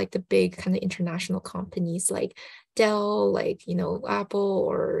versions of like the big kind of international companies like Dell, like Apple,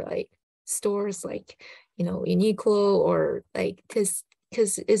 or like stores like Uniqlo, or like because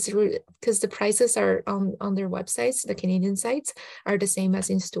the prices are on their websites, the Canadian sites are the same as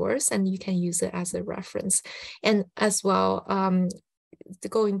in stores, and you can use it as a reference. And as well,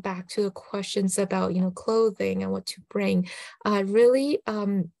 going back to the questions about clothing and what to bring, really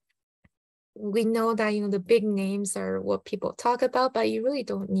we know that the big names are what people talk about, but you really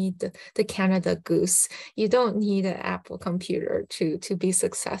don't need the Canada Goose. You don't need an Apple computer to be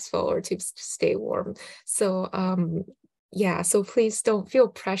successful or to stay warm. So yeah, so please don't feel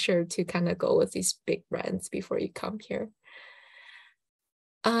pressured to kind of go with these big brands before you come here.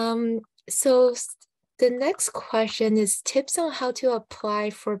 So the next question is tips on how to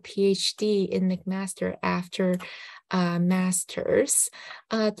apply for PhD in McMaster after master's.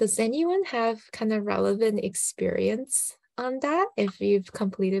 Does anyone have kind of relevant experience on that if you've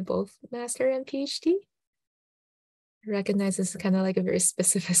completed both master and PhD? I recognize this is kind of like a very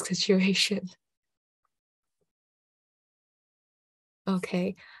specific situation.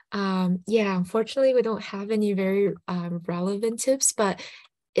 Okay. Yeah, unfortunately, we don't have any very relevant tips, but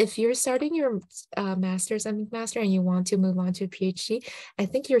if you're starting your master's and McMaster and you want to move on to PhD, I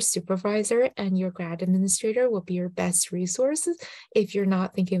think your supervisor and your grad administrator will be your best resources if you're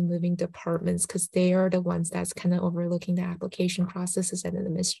not thinking of moving departments, because they are the ones that's kind of overlooking the application processes and the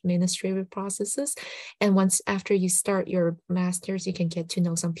administrative processes. And once after you start your master's, you can get to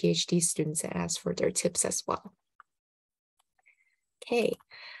know some PhD students and ask for their tips as well. Okay.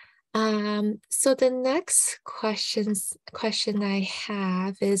 So the next question I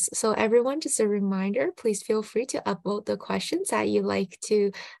have is, so everyone, just a reminder, please feel free to upvote the questions that you like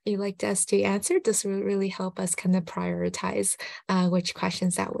us to answer. This will really help us kind of prioritize which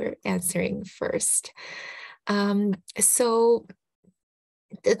questions that we're answering first. So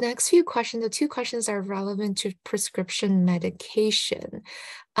the next few questions, the two questions are relevant to prescription medication.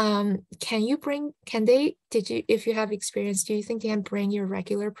 If you have experience, do you think they can bring your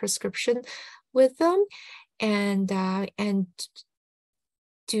regular prescription with them? And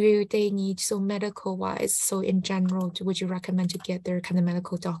do they need, so medical wise, so in general, would you recommend to get their kind of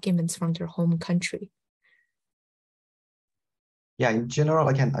medical documents from their home country? Yeah, in general,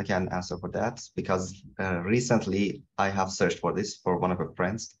 I can answer for that because recently I have searched for this for one of my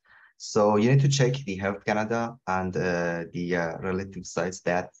friends. So you need to check the Health Canada and the relative sites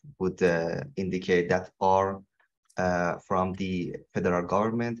that would indicate that are from the federal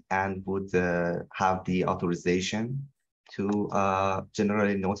government and would have the authorization to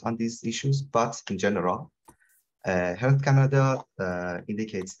generally note on these issues. But in general, Health Canada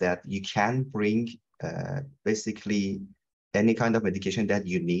indicates that you can bring basically any kind of medication that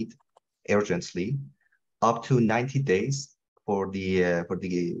you need urgently up to 90 days for the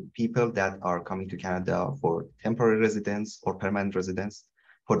people that are coming to Canada for temporary residents or permanent residents.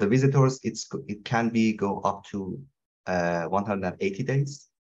 For the visitors, it can go up to 180 days,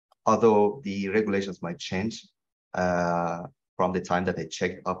 although the regulations might change from the time that I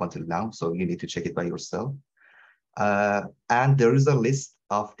checked up until now. So you need to check it by yourself. And there is a list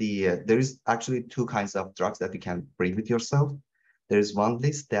of there is actually two kinds of drugs that you can bring with yourself. There is one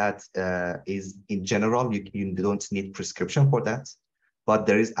list that is in general, you don't need prescription for that, but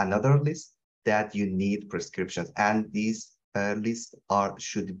there is another list that you need prescriptions. And these lists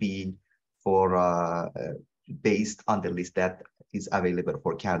should be based on the list that is available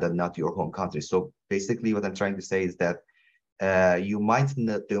for Canada, not your home country. So basically what I'm trying to say is that you might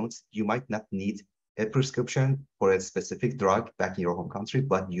not need a prescription for a specific drug back in your home country,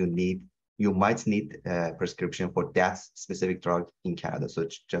 but you might need a prescription for that specific drug in Canada. So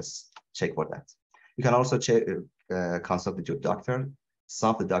just check for that. You can also consult with your doctor.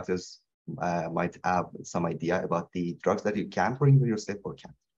 Some of the doctors might have some idea about the drugs that you can bring with yourself or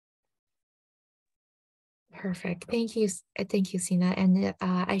can't. Perfect. Thank you, Sina. And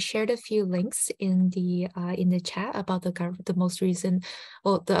I shared a few links in the chat about the most recent,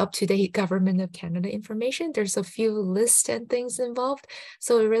 the up-to-date Government of Canada information. There's a few lists and things involved,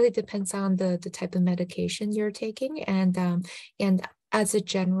 so it really depends on the type of medication you're taking. And as a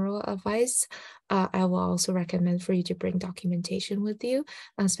general advice, I will also recommend for you to bring documentation with you,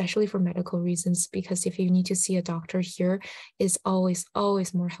 especially for medical reasons, because if you need to see a doctor here, it's always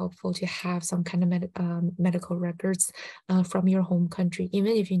more helpful to have some kind of medical records from your home country,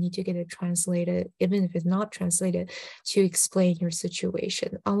 even if you need to get it translated, even if it's not translated, to explain your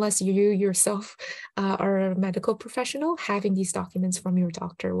situation. Unless you yourself are a medical professional, having these documents from your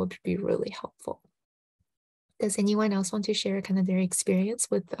doctor would be really helpful. Does anyone else want to share kind of their experience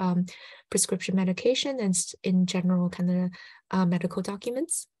with prescription medication and in general kind of medical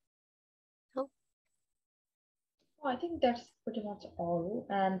documents? No? I think that's pretty much all.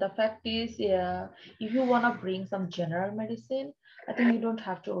 And the fact is, if you want to bring some general medicine, I think you don't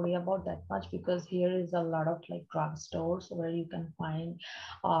have to worry about that much, because here is a lot of like drugstores where you can find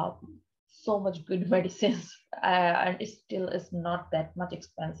so much good medicines, and it still is not that much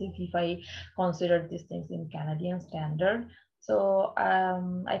expensive if I consider these things in Canadian standard. So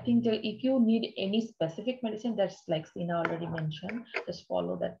I think that if you need any specific medicine, that's like Sina already mentioned, just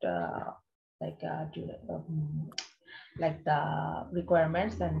follow that like the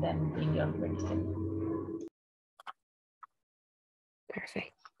requirements and then bring your medicine.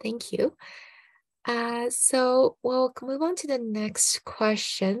 Perfect. Thank you. So we'll move on to the next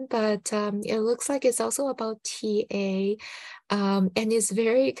question, but it looks like it's also about TA, and it's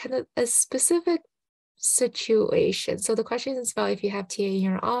very kind of a specific situation. So the question is about, if you have TA in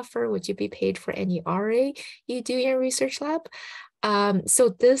your offer, would you be paid for any RA you do in research lab? So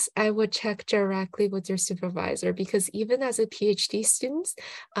this I would check directly with your supervisor, because even as a PhD student,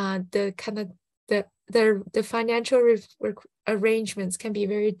 the kind of the financial arrangements can be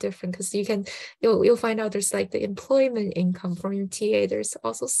very different, because you'll find out there's like the employment income from your TA, there's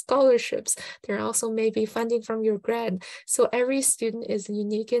also scholarships, there are also maybe funding from your grant. So every student is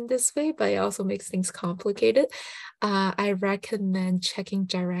unique in this way, but it also makes things complicated. I recommend checking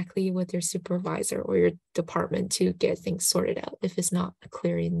directly with your supervisor or your department to get things sorted out if it's not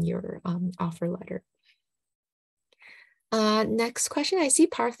clear in your offer letter. Next question, I see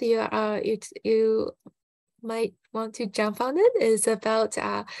Parth, you might want to jump on it is about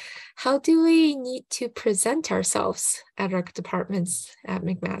how do we need to present ourselves at our departments at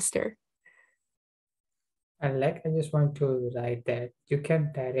McMaster? And like I just want to write that you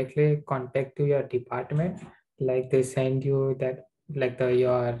can directly contact to your department, like they send you that like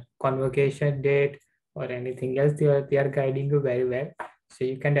your convocation date or anything else. They are guiding you very well, so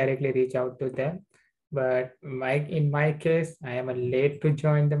you can directly reach out to them. But in my case, I am late to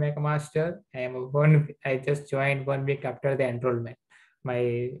join the McMaster. I just joined 1 week after the enrollment.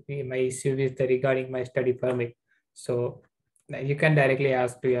 My issue is regarding my study permit. So you can directly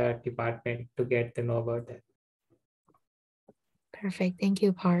ask to your department to get to know about that. Perfect. Thank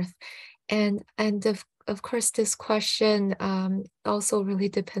you, Parth. And of course, this question also really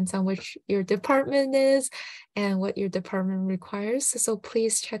depends on which your department is and what your department requires. So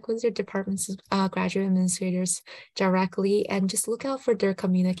please check with your department's graduate administrators directly and just look out for their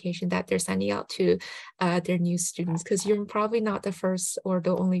communication that they're sending out to their new students, because you're probably not the first or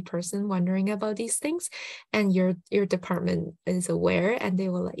the only person wondering about these things, and your department is aware and they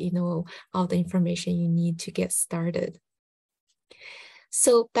will let you know all the information you need to get started.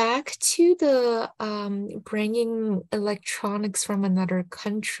 So back to the bringing electronics from another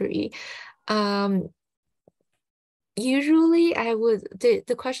country. Usually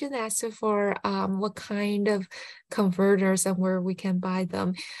the question asked for what kind of converters and where we can buy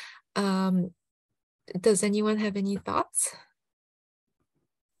them. Does anyone have any thoughts?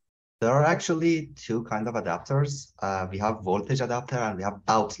 There are actually two kinds of adapters. We have voltage adapter and we have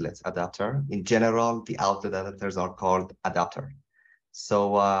outlet adapter. In general, the outlet adapters are called adapter.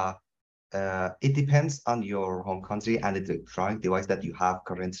 So it depends on your home country and the electronic device that you have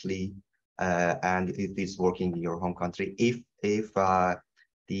currently, and it is working in your home country. If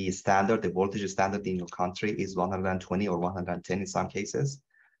the voltage standard in your country is 120 or 110 in some cases,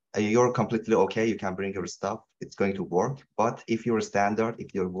 you're completely okay. You can bring your stuff. It's going to work. But if your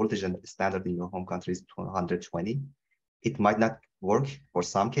voltage standard in your home country is 120, it might not work for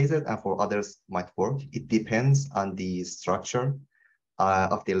some cases, and for others might work. It depends on the structure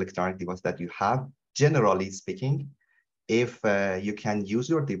of the electronic device that you have. Generally speaking, if you can use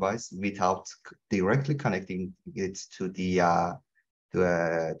your device without directly connecting it to the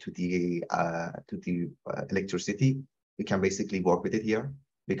electricity, you can basically work with it here,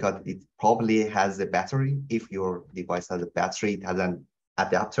 because it probably has a battery. If your device has a battery, it has an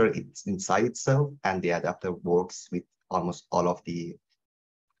adapter it's inside itself, and the adapter works with almost all of the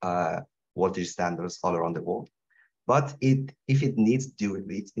voltage standards all around the world. But if it needs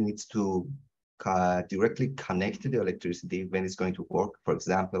to directly connect to the electricity when it's going to work, for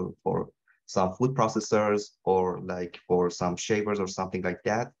example, for some food processors or like for some shavers or something like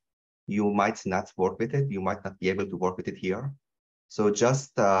that, you might not work with it. You might not be able to work with it here. So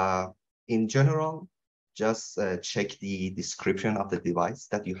just in general, just check the description of the device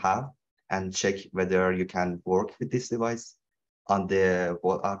that you have and check whether you can work with this device on the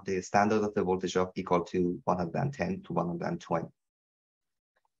standard of the voltage of equal to 110 to 120.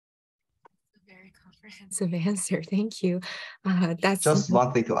 Very comprehensive answer. Thank you. That's just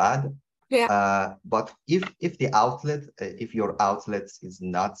one thing to add. Yeah. But if the outlet, if your outlet is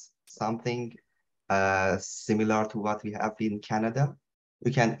not something similar to what we have in Canada,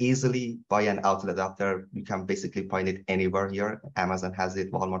 you can easily buy an outlet adapter. You can basically find it anywhere here. Amazon has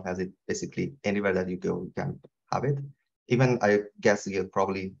it, Walmart has it. Basically anywhere that you go, you can have it. Even I guess you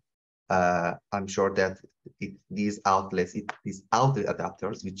probably, I'm sure that these outlet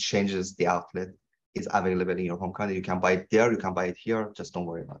adapters, which changes the outlet, is available in your home country. You can buy it there, you can buy it here. Just don't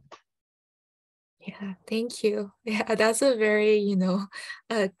worry about it. Yeah, thank you. Yeah, that's a very,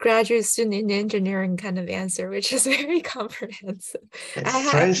 graduate student in engineering kind of answer, which is very comprehensive.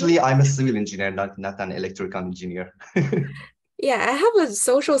 Strangely, I'm a civil engineer, not an electrical engineer. Yeah, I have a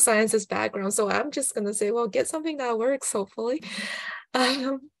social sciences background, so I'm just going to say, well, get something that works, hopefully.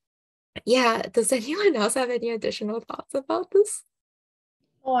 Yeah, does anyone else have any additional thoughts about this?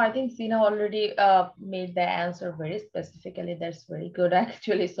 Oh, I think Sina already made the answer very specifically. That's very good.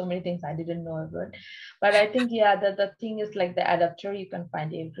 Actually, so many things I didn't know about. But I think, yeah, the thing is like the adapter, you can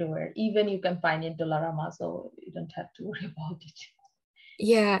find everywhere. Even you can find it in Dollarama, so you don't have to worry about it.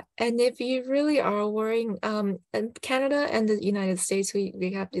 Yeah, and if you really are worrying, in Canada and the United States,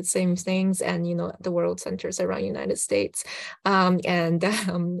 we have the same things, and the world centers around United States, and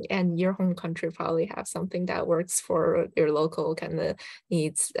your home country probably have something that works for your local kind of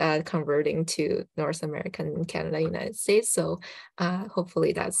needs, converting to North American, Canada, United States. So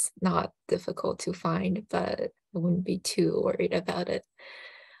hopefully that's not difficult to find, but I wouldn't be too worried about it.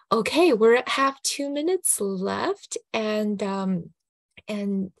 Okay, we have 2 minutes left, and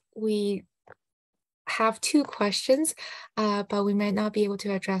we have two questions, but we might not be able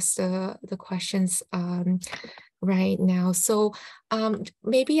to address the questions right now. So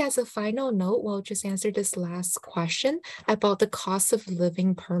maybe as a final note, we'll just answer this last question about the cost of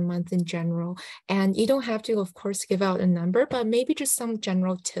living per month in general. And you don't have to, of course, give out a number, but maybe just some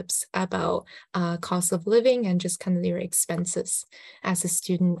general tips about cost of living and just kind of your expenses as a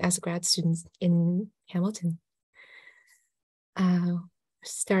student, as a grad student in Hamilton.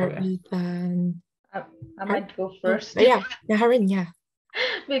 Start with I might go first. Yeah, Naharin, yeah.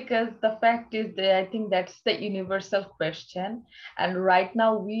 Because the fact is that I think that's the universal question, and right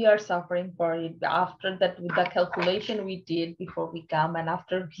now we are suffering for it. After that, with the calculation we did before we come and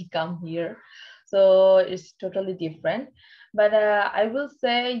after we come here, so it's totally different. But I will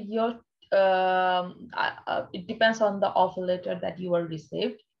say it depends on the offer letter that you are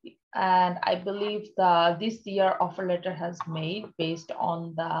received. And I believe this year offer letter has made based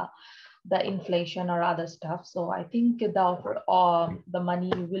on the inflation or other stuff. So I think the offer, the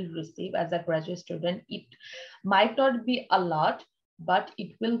money you will receive as a graduate student, it might not be a lot, but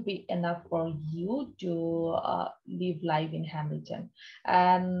it will be enough for you to live life in Hamilton.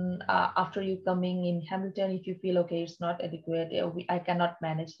 And after you coming in Hamilton, if you feel, okay, it's not adequate, I cannot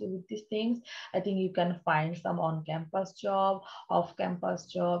manage with these things, I think you can find some on-campus job, off-campus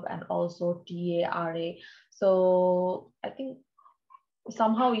job, and also TA, RA. So I think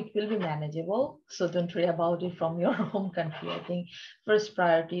somehow it will be manageable. So don't worry about it from your home country. I think first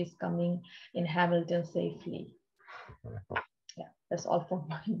priority is coming in Hamilton safely. Yeah, that's all from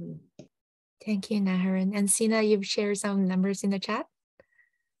my view. Thank you, Naharin. And Sina, you've shared some numbers in the chat.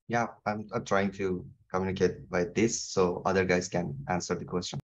 Yeah, I'm trying to communicate like this so other guys can answer the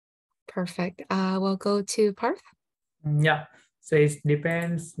question. Perfect. We'll go to Parth. Yeah, so it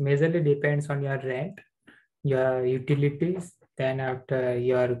depends, majorly depends on your rent, your utilities, then after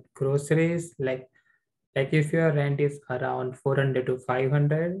your groceries, like if your rent is around 400 to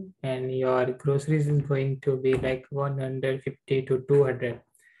 500 and your groceries is going to be like 150 to 200.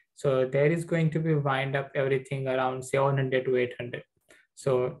 So there is going to be wind up everything around 700 to 800.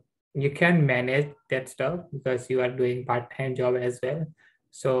 So you can manage that stuff because you are doing part-time job as well.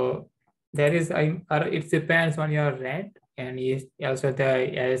 So there is, it depends on your rent and also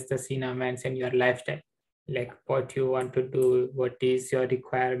as the Sina mentioned, your lifestyle, like what you want to do, what is your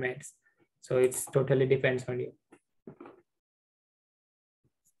requirements. So it's totally depends on you.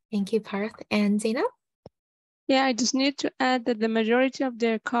 Thank you, Parth. And Zainab? Yeah, I just need to add that the majority of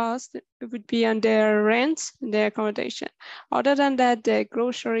their cost would be on their rent, their accommodation. Other than that, the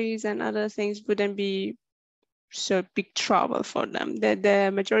groceries and other things wouldn't be so big trouble for them. The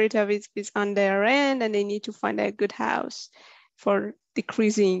majority of it is on their rent, and they need to find a good house for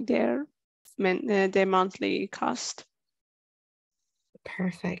decreasing their monthly cost.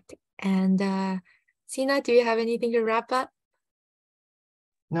 Perfect. And Sina, do you have anything to wrap up?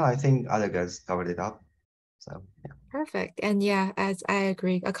 No, I think other guys covered it up. So yeah. Perfect. And yeah, as I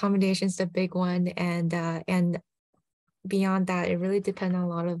agree, accommodation is the big one, and beyond that, it really depends on a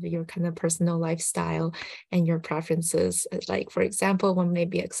lot of your kind of personal lifestyle and your preferences. Like, for example, what may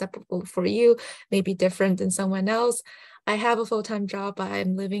be acceptable for you may be different than someone else. I have a full-time job, but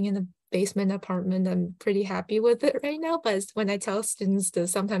I'm living in a basement apartment. I'm pretty happy with it right now. But when I tell students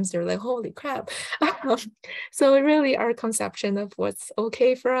this, sometimes they're like, holy crap. So really our conception of what's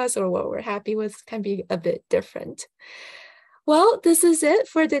okay for us or what we're happy with can be a bit different. Well, this is it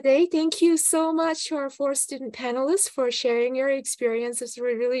for today. Thank you so much to our 4 student panelists for sharing your experiences.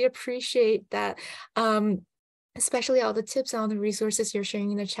 We really appreciate that. Especially all the tips and all the resources you're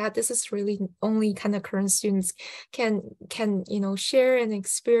sharing in the chat. This is really only kind of current students can share and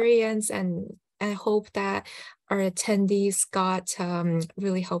experience, and I hope that our attendees got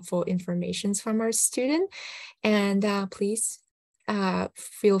really helpful information from our student. And please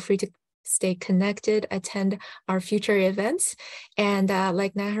feel free to stay connected, attend our future events. And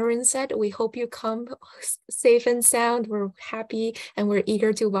like Naharin said, we hope you come safe and sound. We're happy and we're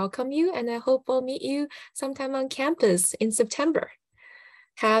eager to welcome you. And I hope we'll meet you sometime on campus in September.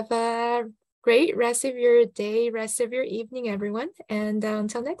 Have a great rest of your day, rest of your evening, everyone. And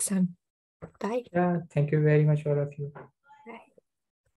until next time, bye. Yeah, thank you very much, all of you.